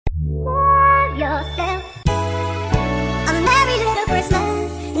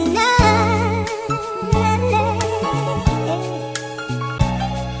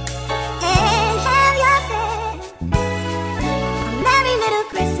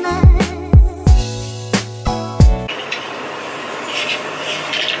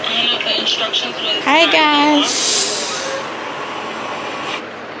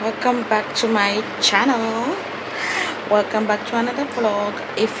welcome back to my channel. Welcome back to another vlog.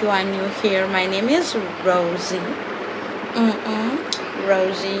 If you are new here, my name is Rosie.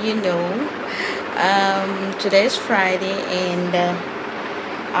 Rosie, you know. Today is Friday and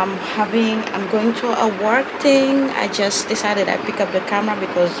I'm going to a work thing. I just decided I pick up the camera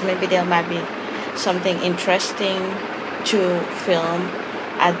because maybe there might be something interesting to film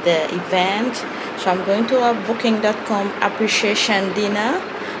at the event. So I'm going to a booking.com appreciation dinner.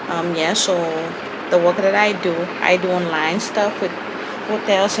 Yeah, so the work that I do online stuff with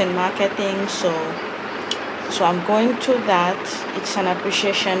hotels and marketing. So I'm going to that. It's an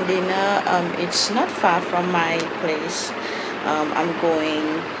appreciation dinner. It's not far from my place. I'm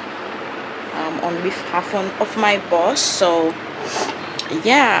going on behalf of my boss. So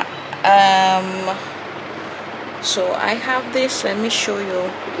yeah, so I have this. Let me show you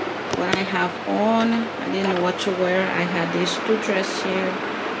what I have on. I didn't know what to wear. I had these two dresses here,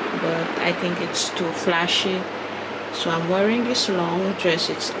 but I think it's too flashy, so I'm wearing this long dress.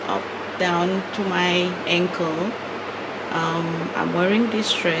 It's up down to my ankle. I'm wearing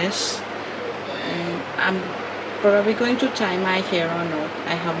this dress and I'm probably going to tie my hair or not.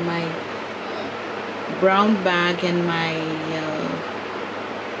 I have my brown bag and my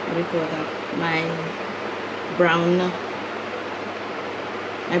what do you call that, my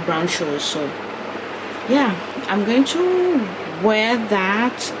brown shoes. So yeah, I'm going to wear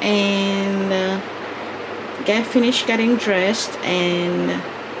that and get finished getting dressed, and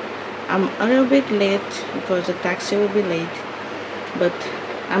I'm a little bit late because the taxi will be late, but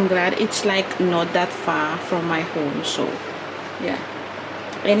I'm glad it's like not that far from my home. So yeah,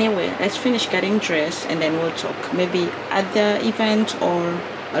 anyway, let's finish getting dressed and then we'll talk, maybe at the event or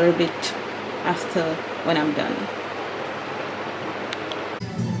a little bit after when I'm done.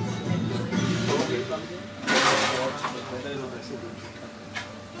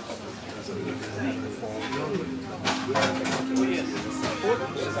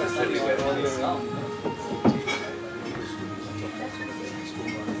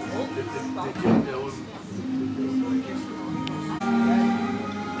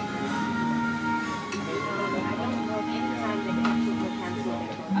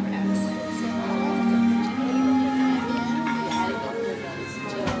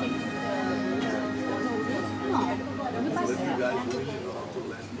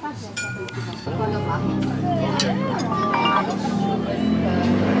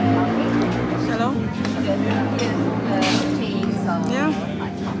 Hello? Yeah?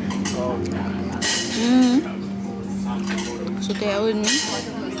 So they are with me?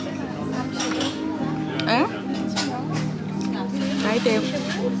 Eh? Right there.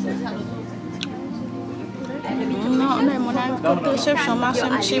 Non, on a côté réception, mais c'est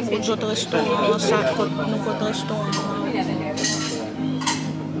un petit bout d'autres restaurants, ça côté nous côté restaurant.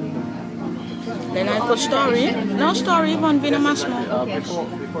 Then I put story. No story, one vient à ma semaine.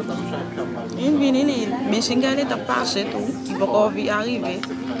 Une vient ici, mais si elle est passée tout, il va encore arriver.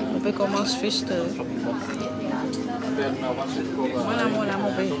 On peut commencer à faire. Voilà, mon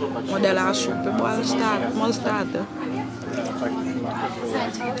modèle à soupe, mon stade.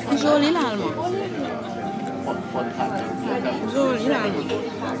 Joli l'allemand. Joli l'allemand.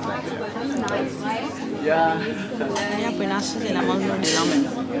 Il y a pas une assise et la mange de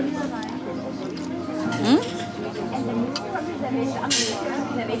l'allemand.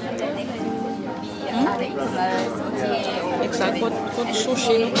 Exact, kot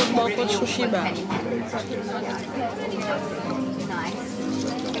sushi, kot sushi ba.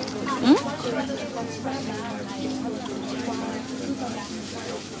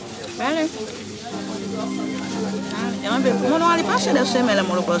 Vale. On va aller passer de semaine à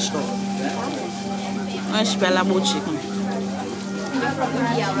mon poste. On espère la boutique.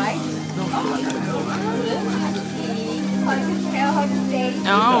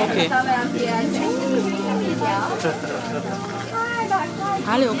 Oh, okay.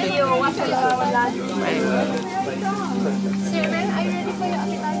 Allez, okay. Sir, ma'am, are you ready for your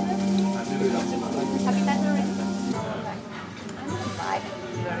appetizer? Appetizer ready?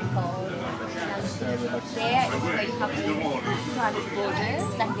 Very cold. There is where you have to have it borders,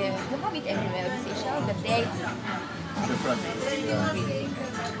 like you have it everywhere in Seychelles, but there it's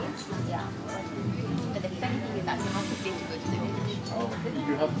yeah. But the funny thing is that you have to pay to go to the village. Oh,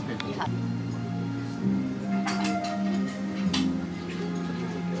 you have to pay. You have.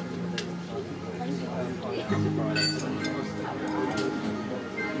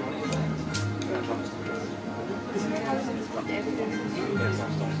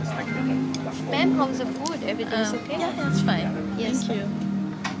 Ma'am, how's the food? Everything's okay? Yeah, that's fine. Yes. Thank you.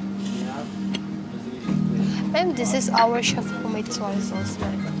 Ma'am, this is our chef homemade soy sauce,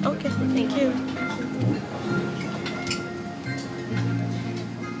 ma'am. Okay, thank you.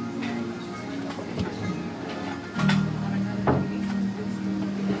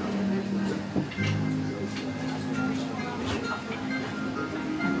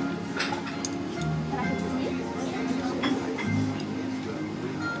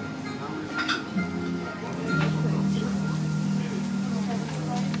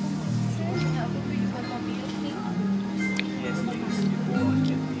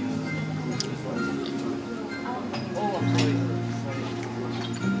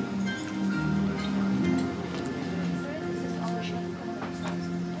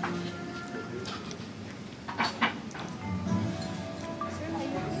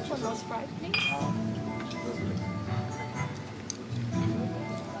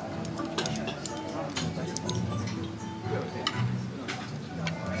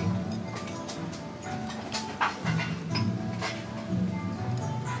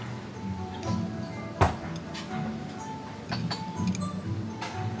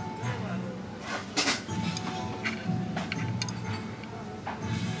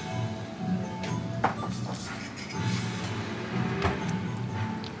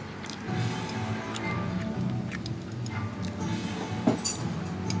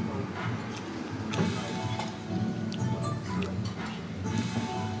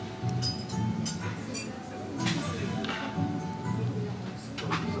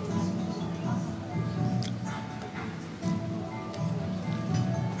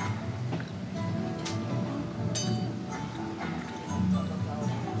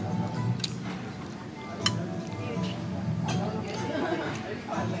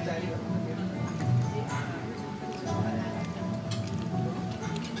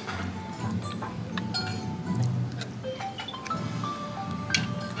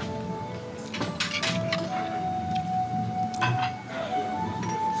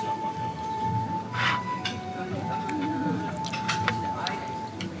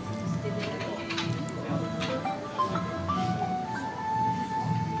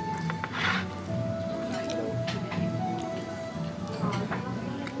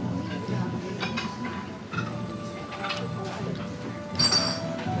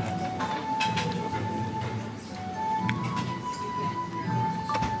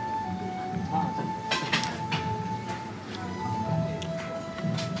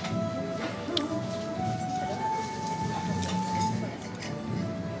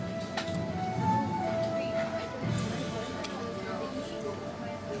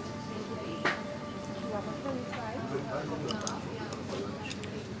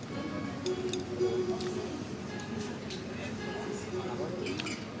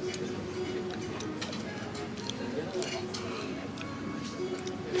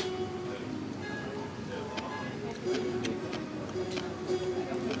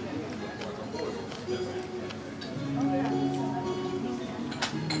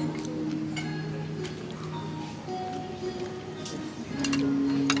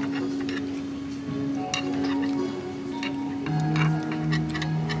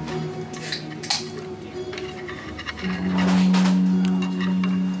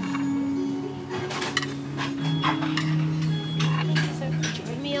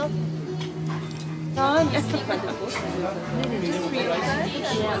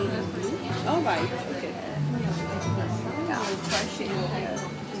 All right. Okay.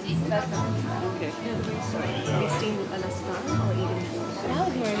 Okay. Tasting Alaska or eating Now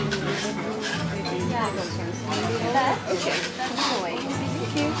we're in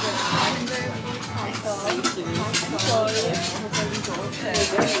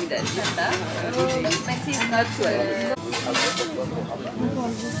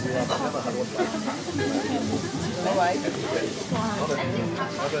All right.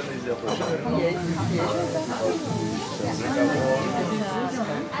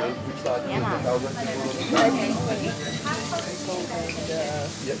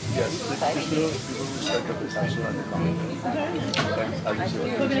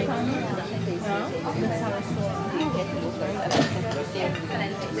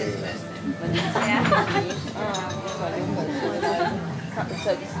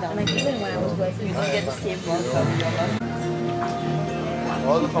 like even when I was working, You don't get the same welcome.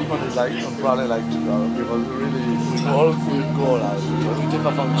 All the companies like probably like to go because we really all we go like we take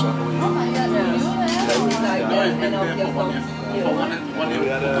a function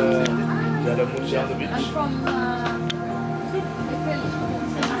we had a movie on the beach.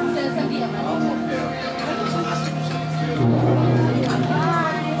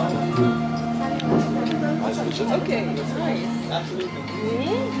 Okay, it's nice. Absolutely.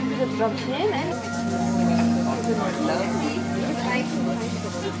 really? Is it from him and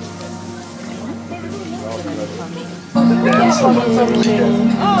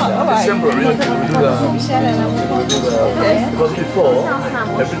December, really, we do because before,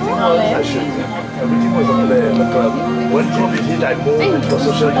 everything was, everything was on the club. When COVID hit, I moved into a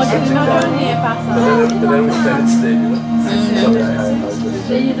social distancing time. But then we spent it stay,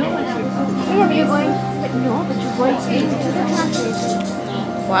 you know? Yeah, but you're going, no, but you're going to the translation.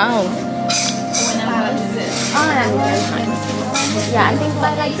 Wow. Yeah, I think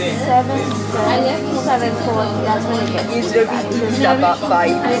by like 7:40, that's when it gets. Is the weekend about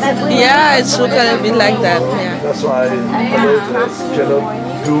 5? Yeah, it's gonna be like that. Yeah. That's why I cannot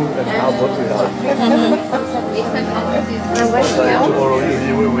do and have what we have. Like tomorrow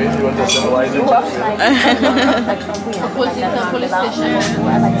you will win, you understand why they Like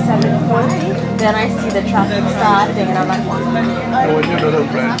 7:40, then I see the traffic starting and I'm like, when you're not a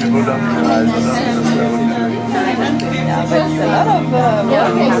brand, people don't realize, they don't understand what you're doing. Yeah, but it's a lot of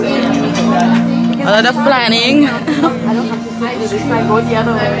A lot of planning. I don't have to sit with this, I go the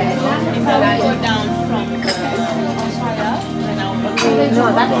other way. If I go down from Australia, then I'll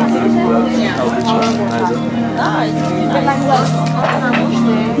No, that's not but like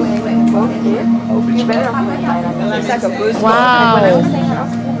you better not it's like a bus. Wow.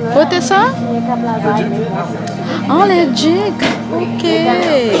 What is that? Oh, legit.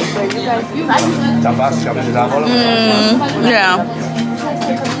 Okay. Yeah.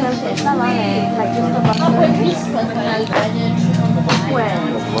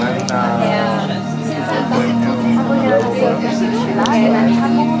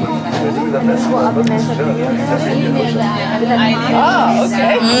 Ah,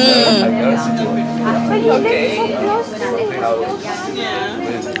 okay. Okay.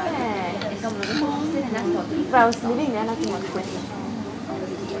 If I was living there, nothing was going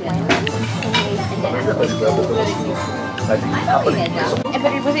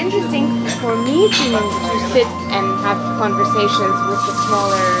But it was interesting for me to sit and have conversations with the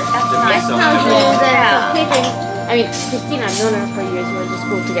smaller guest houses and sleeping. I mean, Christine, I've known her for years. We went to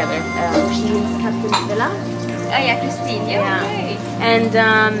school together. She lives in Captain Villa. Oh yeah, Christine. Yeah. Okay. And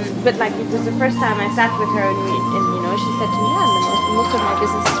but like it was the first time I sat with her, and you know, she said to me, "Yeah, most of my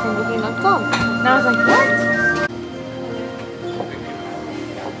business is from booking.com." And I was like, "What?"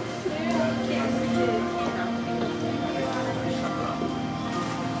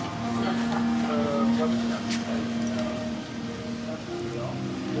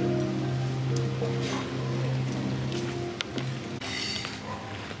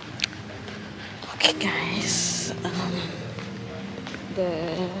 Okay, guys.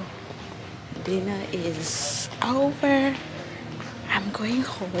 The dinner is over. I'm going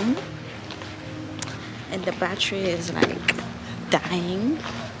home, and the battery is like dying.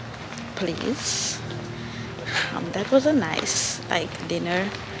 Please. That was a nice dinner,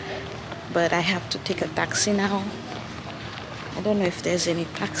 but I have to take a taxi now. I don't know if there's any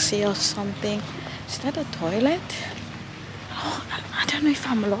taxi or something. Is that a toilet? Oh, I don't know if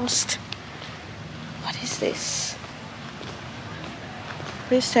I'm lost. What is this?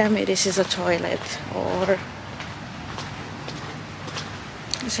 Please tell me this is a toilet, or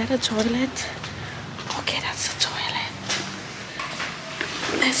is that a toilet? Okay, that's a toilet.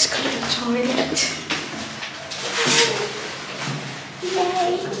 Let's go to the toilet.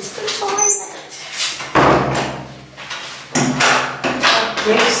 Yay, it's the toilet.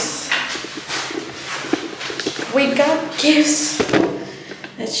 Gifts. We got gifts.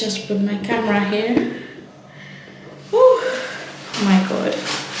 Let's just put my camera here. Whew. Oh my god.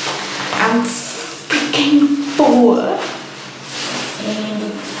 I'm freaking full and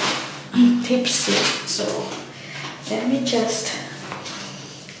I'm tipsy. So let me just...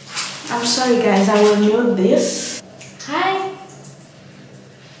 I'm sorry guys, I will mute this. Hi.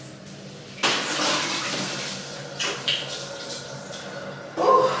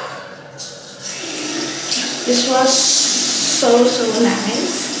 This was so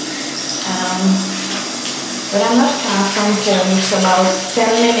nice. But I'm not far from home. It's about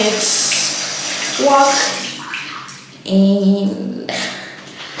 10 minutes walk. And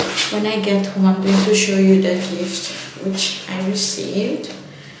when I get home, I'm going to show you the gift which I received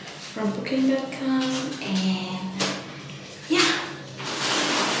from booking.com. And yeah,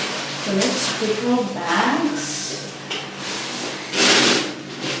 so let's pick our bags.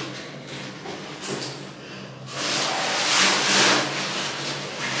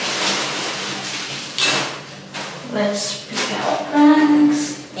 Let's pick out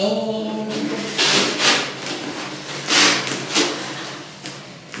bags and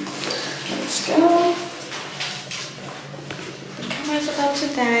let's go. The camera's about to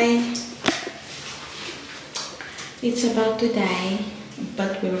die. It's about to die.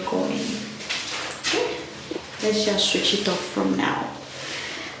 but we're going. Okay, let's just switch it off from now.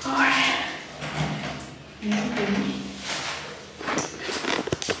 All right. My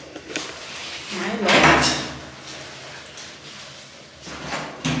lord.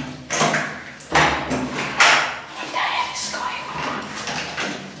 What the hell is going on?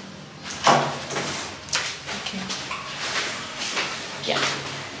 Okay. Yeah.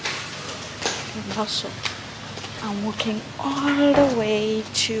 And also, I'm walking all the way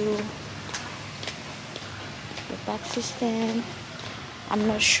to the taxi stand. I'm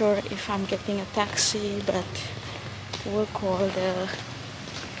not sure if I'm getting a taxi, but we'll call I'll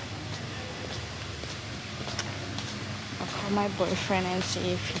call my boyfriend and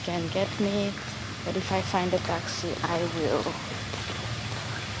see if he can get me. But if I find a taxi, I will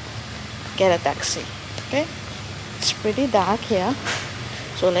get a taxi. Okay? It's pretty dark here,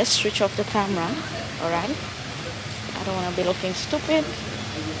 so let's switch off the camera. Alright? I don't want to be looking stupid,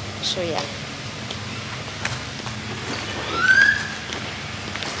 so yeah.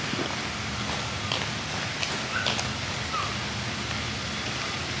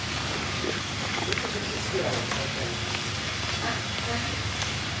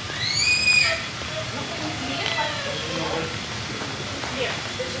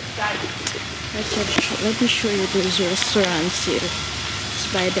 Let me show you those restaurants here. It's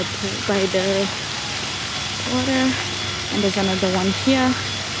by the water, and there's another one here.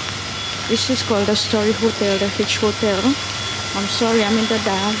 This is called the Story Hotel, the Hitch Hotel. I'm sorry I'm in the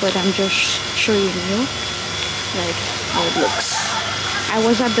dark, but I'm just showing you like how it looks. I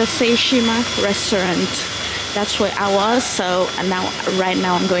was at the Seyshima restaurant. That's where I was. So right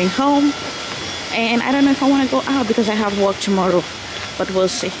now I'm going home, and I don't know if I want to go out because I have work tomorrow, but we'll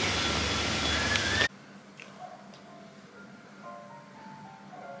see.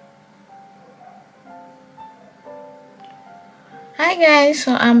 Hi guys,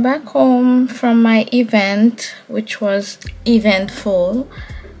 so I'm back home from my event, which was eventful.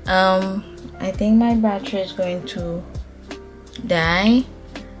 I think my battery is going to die.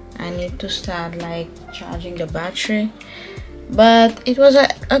 I need to start like charging the battery, but it was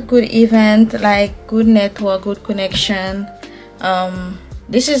a good event, like good network, good connection.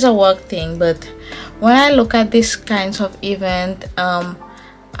 This is a work thing, but when I look at this kinds of event,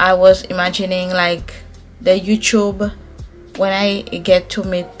 I was imagining like the YouTube, when I get to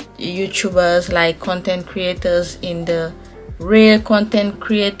meet YouTubers, like content creators in the real content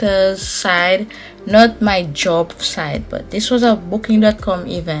creators side, not my job side. But this was a booking.com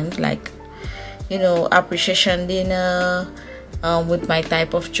event, like, you know, appreciation dinner with my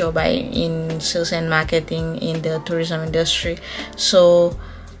type of job. In sales and marketing in the tourism industry. So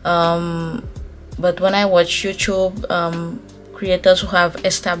but when I watch YouTube, creators who have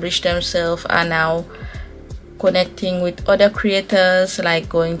established themselves are now connecting with other creators, like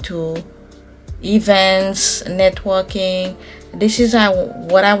going to events, networking. This is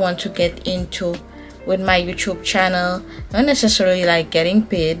what I want to get into with my YouTube channel. Not necessarily like getting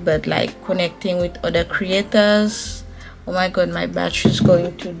paid, but like connecting with other creators. Oh my god, my battery is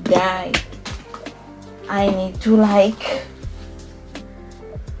going to die. I need to like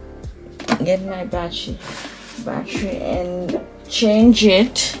get my battery and change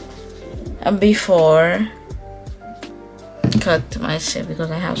it before cut myself,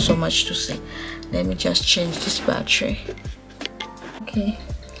 because I have so much to say. Let me just change this battery. Okay,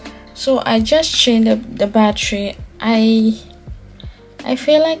 so I just changed the battery. I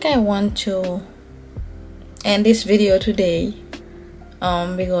feel like I want to end this video today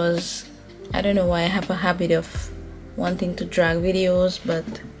because I don't know why I have a habit of wanting to drag videos. But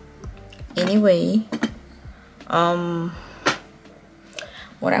anyway,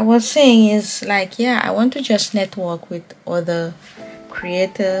 what I was saying is, like, yeah, I want to just network with other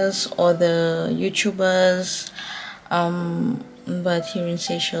creators, other YouTubers, but here in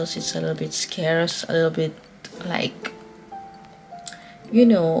Seychelles it's a little bit scarce, a little bit like, you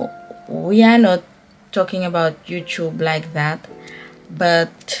know, we are not talking about YouTube like that,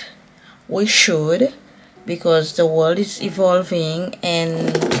 but we should, because the world is evolving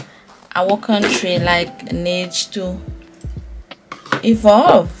and our country like needs to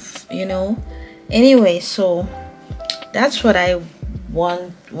evolve, you know. Anyway, so that's what I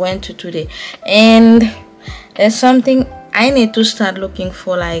went to today, and there's something I need to start looking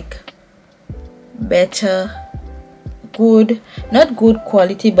for, like better, good, not good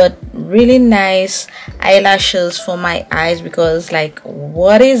quality, but really nice eyelashes for my eyes. Because like,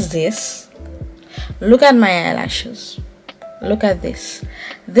 what is this? Look at my eyelashes, look at this.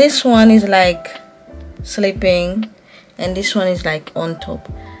 This one is like sleeping and this one is like on top.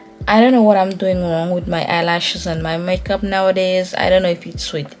 I don't know what I'm doing wrong with my eyelashes and my makeup nowadays. I don't know if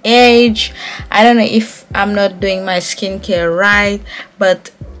it's with age. I don't know if I'm not doing my skincare right,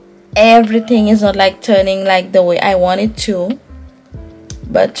 but everything is not like turning like the way I want it to.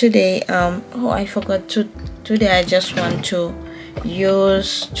 But today oh, I forgot to, today I just want to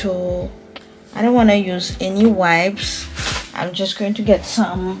I don't want to use any wipes. I'm just going to get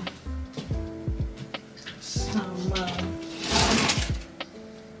some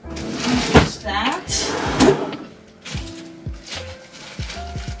that.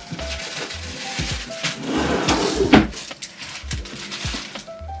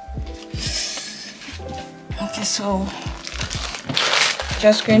 Okay, so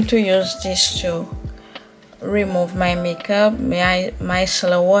just going to use this to remove my makeup, my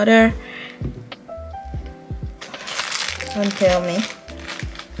micellar water. Don't tell me.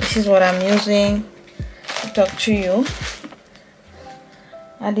 This is what I'm using to talk to you.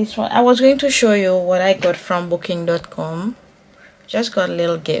 And this one, I was going to show you what I got from booking.com. Just got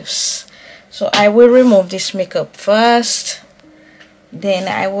little gifts. So I will remove this makeup first, then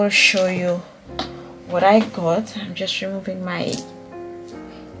I will show you what I got. I'm just removing my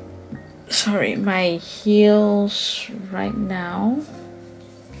heels right now.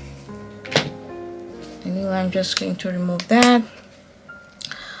 Anyway, I'm just going to remove that.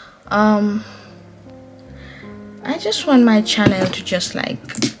 I just want my channel to just like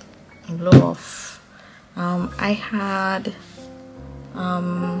blow off. I had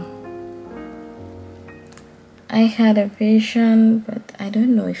a vision, but I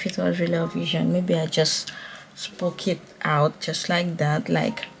don't know if it was really a vision. Maybe I just spoke it out just like that,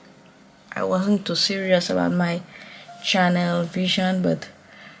 like I wasn't too serious about my channel vision, but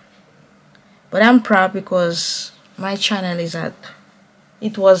I'm proud because my channel is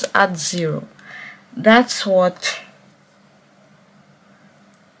it was at 0. That's what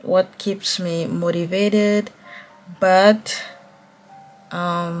keeps me motivated, but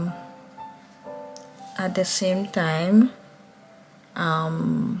at the same time,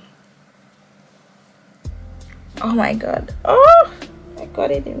 oh my god, oh, I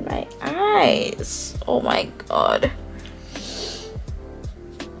got it in my eyes, oh my god.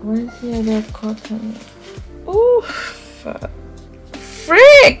 Where's the other cotton? Oh,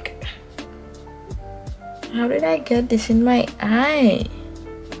 frick! How did I get this in my eye?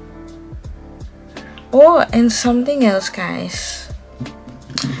 Oh, and something else, guys.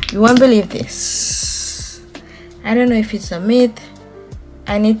 You won't believe this. I don't know if it's a myth.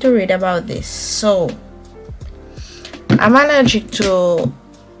 I need to read about this. So, I'm allergic to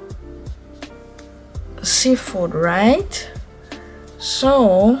seafood, right?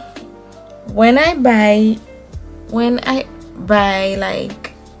 So, when I buy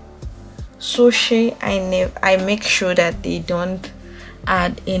like sushi, I make sure that they don't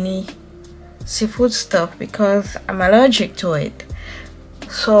add any seafood stuff because I'm allergic to it.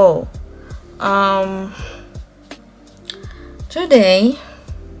 So today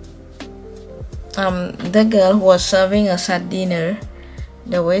the girl who was serving us at dinner,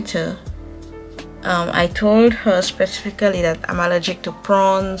 the waiter, I told her specifically that I'm allergic to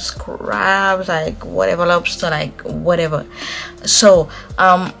prawns, crabs, like whatever, lobster, like whatever. So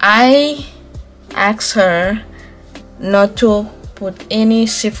I asked her not to put any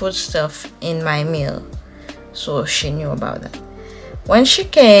seafood stuff in my meal, so she knew about that. When she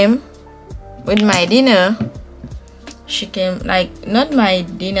came with my dinner, she came, like, not my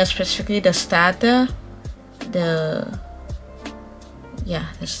dinner specifically, the starter, the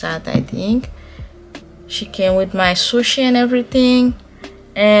starter, I think. She came with my sushi and everything,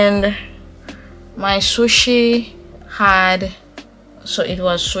 and my sushi had, so it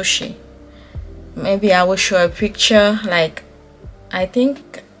was sushi. Maybe I will show a picture. Like, I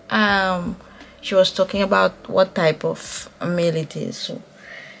think she was talking about what type of meal it is. So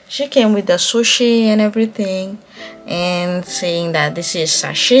she came with the sushi and everything, and saying that this is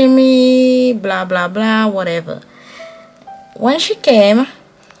sashimi, blah blah blah, whatever. When she came,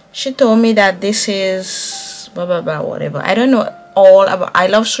 she told me that this is blah blah blah, whatever. I don't know all about, I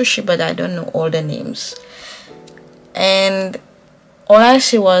love sushi, but I don't know all the names. And all I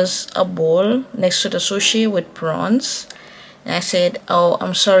see was a bowl next to the sushi with prawns. And I said, oh,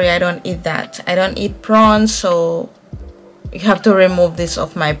 I'm sorry, I don't eat that. I don't eat prawns, so you have to remove this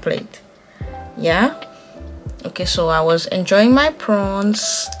off my plate. Yeah? Okay, so I was enjoying my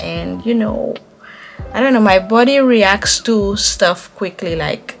prawns, and you know, I don't know, my body reacts to stuff quickly,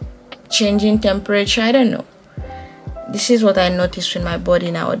 like changing temperature. I don't know. This is what I noticed with my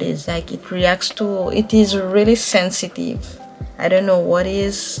body nowadays. Like, it reacts to, it is really sensitive. I don't know what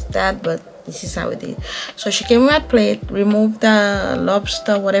is that, but this is how it is. So she came with my plate, removed the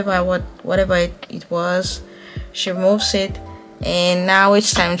lobster, whatever it was. She removes it, and now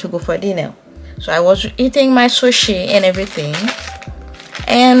it's time to go for dinner. So I was eating my sushi and everything,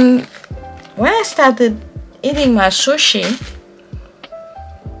 and when I started eating my sushi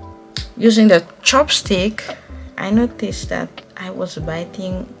using the chopstick, I noticed that I was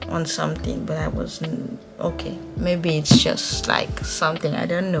biting on something, but I wasn't okay. Maybe it's just like something, I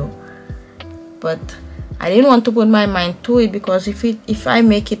don't know. But I didn't want to put my mind to it, because if I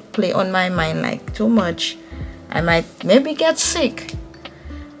make it play on my mind like too much, I might maybe get sick.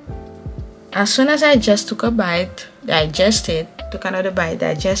 As soon as I just took a bite, took another bite,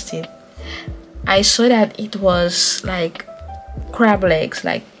 digested, I saw that it was like crab legs,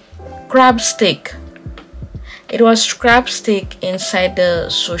 like crab stick. It was crab stick inside the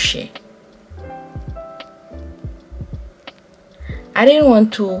sushi. I didn't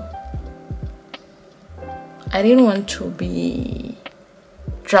want to be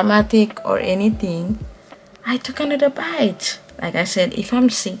dramatic or anything. I took another bite. Like I said, if I'm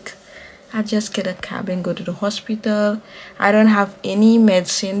sick, I just get a cab and go to the hospital. I don't have any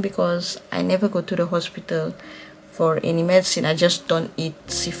medicine, because I never go to the hospital for any medicine. I just don't eat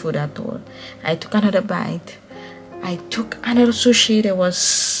seafood at all. I took another bite. I took another sushi. There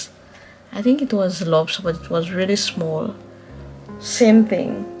was, I think it was lobster, but it was really small. Same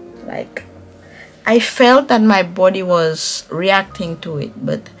thing. Like, I felt that my body was reacting to it,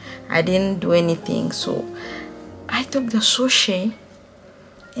 but I didn't do anything. So I took the sushi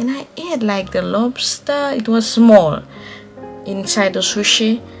and I ate like the lobster. It was small inside the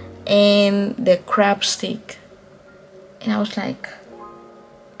sushi, and the crab stick. And I was like,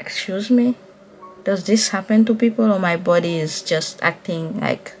 excuse me, does this happen to people, or my body is just acting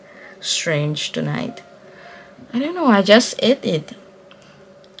like strange tonight? I don't know, I just ate it.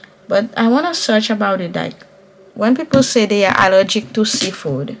 But I want to search about it. Like, when people say they are allergic to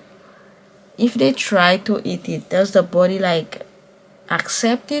seafood, if they try to eat it, does the body like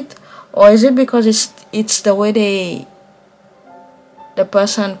accept it, or is it because it's the way the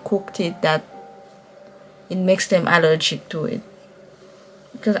person cooked it that it makes them allergic to it?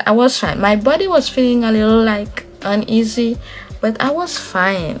 Because I was fine. My body was feeling a little like uneasy, but I was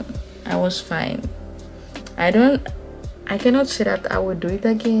fine. I was fine. I cannot say that I would do it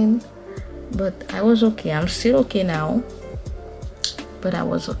again, but I was okay. I'm still okay now, but I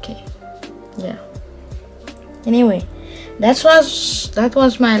was okay. Yeah. Anyway, that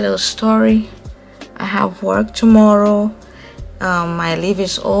was my little story. I have work tomorrow. My leave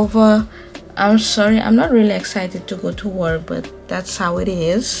is over. I'm sorry, I'm not really excited to go to work, but that's how it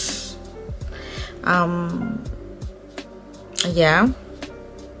is. Yeah,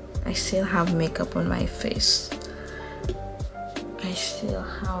 I still have makeup on my face.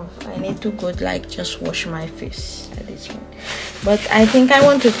 I need to go like just wash my face at this point. But I think I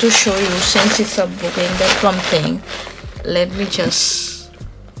wanted to show you, since it's a booking.com thing, let me just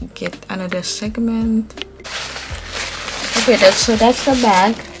get another segment. Okay, that's the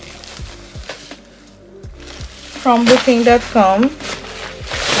bag from booking.com.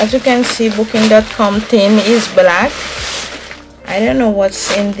 As you can see, booking.com theme is black. I don't know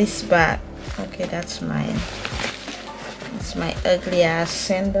what's in this bag. Okay, that's mine. It's my ugly ass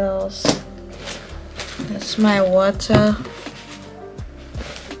sandals. That's my water.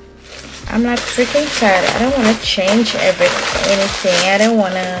 I'm not freaking tired. I don't want to change anything. I don't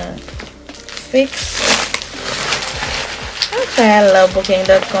want to fix. Okay, I love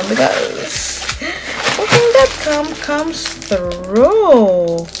booking.com because booking.com comes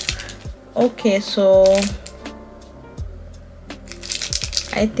through. Okay, so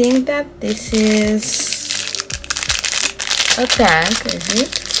I think that this is a tag, is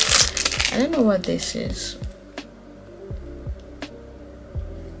it? I don't know what this is.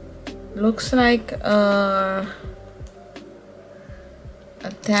 Looks like a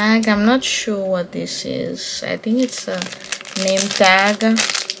tag. I'm not sure what this is. I think it's a name tag.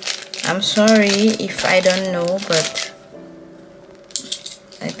 I'm sorry if I don't know, but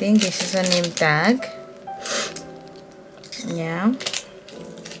I think this is a name tag. Yeah.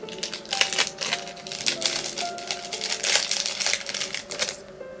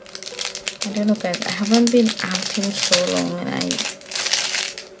 I don't know, guys. I haven't been out in so long, and I'm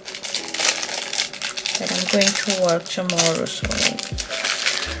going to work tomorrow,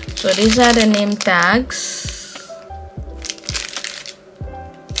 so these are the name tags.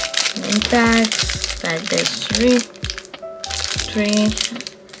 Name tags. Like there's three.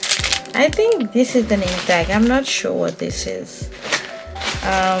 I think this is the name tag. I'm not sure what this is.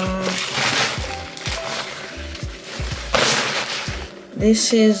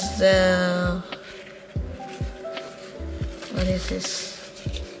 This is the, what is this?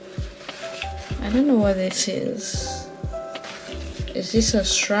 I don't know what this is. Is this a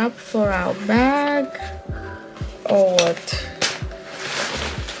strap for our bag or what?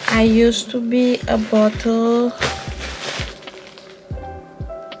 I used to be a bottle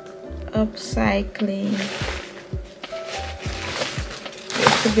upcycling.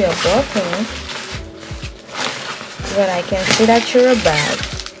 Used to be a bottle, but I can see that you're a bag.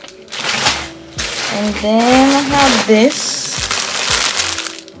 And then I have this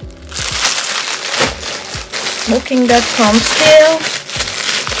booking.com still.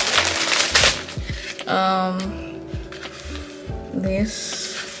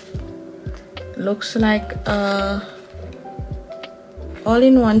 This looks like a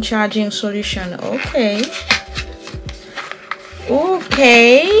all-in-one charging solution. Okay,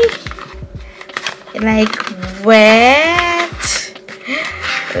 like what?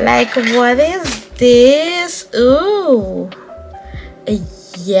 Like what is this? Ooh,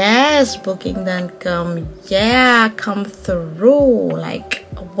 yes, booking.com. Yeah, come through. Like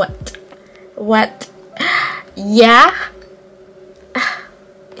what? Yeah,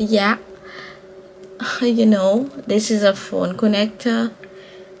 you know, this is a phone connector.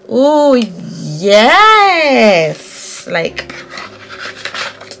 Oh yes, like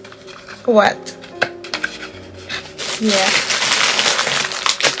what? Yeah,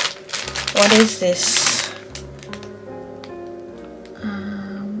 what is this?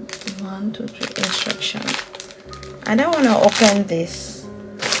 1, 2, 3 instruction. I don't want to open this,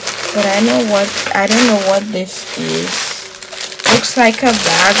 but I don't know what this is. Looks like a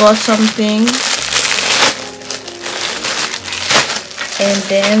bag or something. And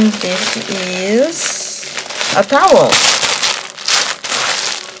then this is a towel.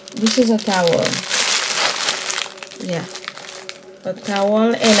 This is a towel. Yeah, a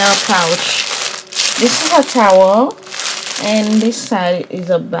towel and a pouch. This is a towel and this side is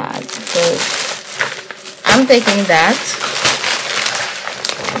a bag. So I'm taking that.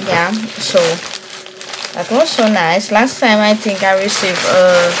 Yeah, so that was so nice. Last time I think I received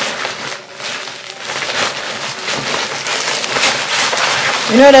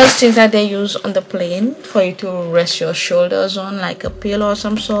you know those things that they use on the plane for you to rest your shoulders on, like a pillow or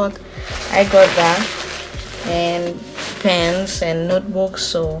some sort. I got that, and pens and notebooks.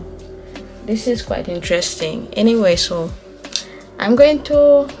 So this is quite interesting. Anyway, so I'm going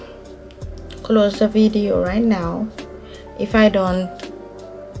to close the video right now. If I don't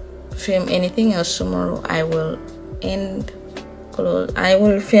film anything else tomorrow, I will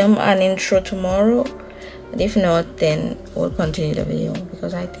film an intro tomorrow, and if not, then we'll continue the video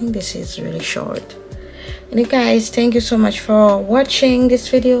because I think this is really short. And you guys, thank you so much for watching this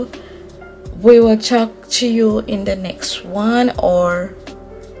video. We will talk to you in the next one or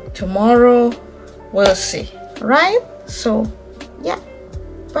tomorrow, we'll see. Right? So yeah,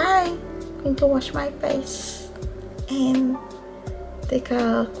 bye. I'm going to wash my face and take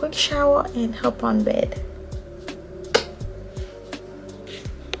a quick shower and hop on bed.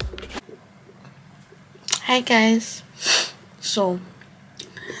 Hi guys, so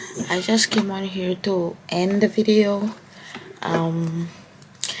I just came on here to end the video.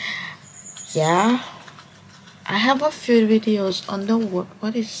 Yeah, I have a few videos on the work.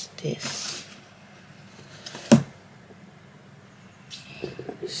 What is this?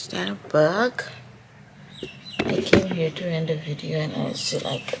 Is that a bug? I came here to end the video and I see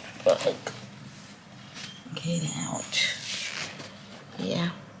like a bug. Get out. Yeah,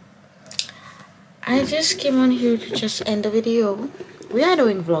 I just came on here to just end the video. We are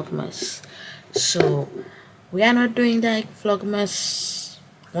doing Vlogmas, so we are not doing like Vlogmas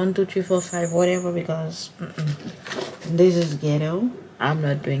 1, 2, 3, 4, 5 whatever, because this is ghetto. I'm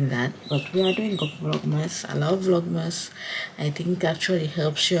not doing that, but we are doing Vlogmas. I love Vlogmas. I think it actually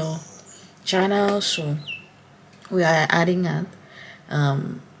helps your channel, so we are adding that.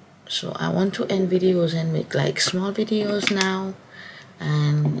 So I want to end videos and make like small videos now,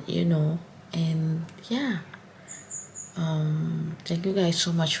 and you know, and yeah, thank you guys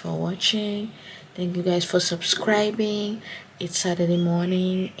so much for watching. Thank you guys for subscribing. It's Saturday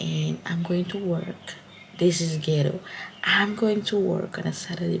morning and I'm going to work. This is ghetto. I'm going to work on a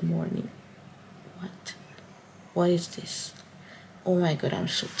Saturday morning. What is this? Oh my god, I'm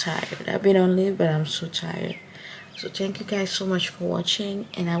so tired. I've been on leave, but I'm so tired. So thank you guys so much for watching,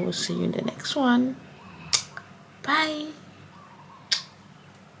 and I will see you in the next one. Bye.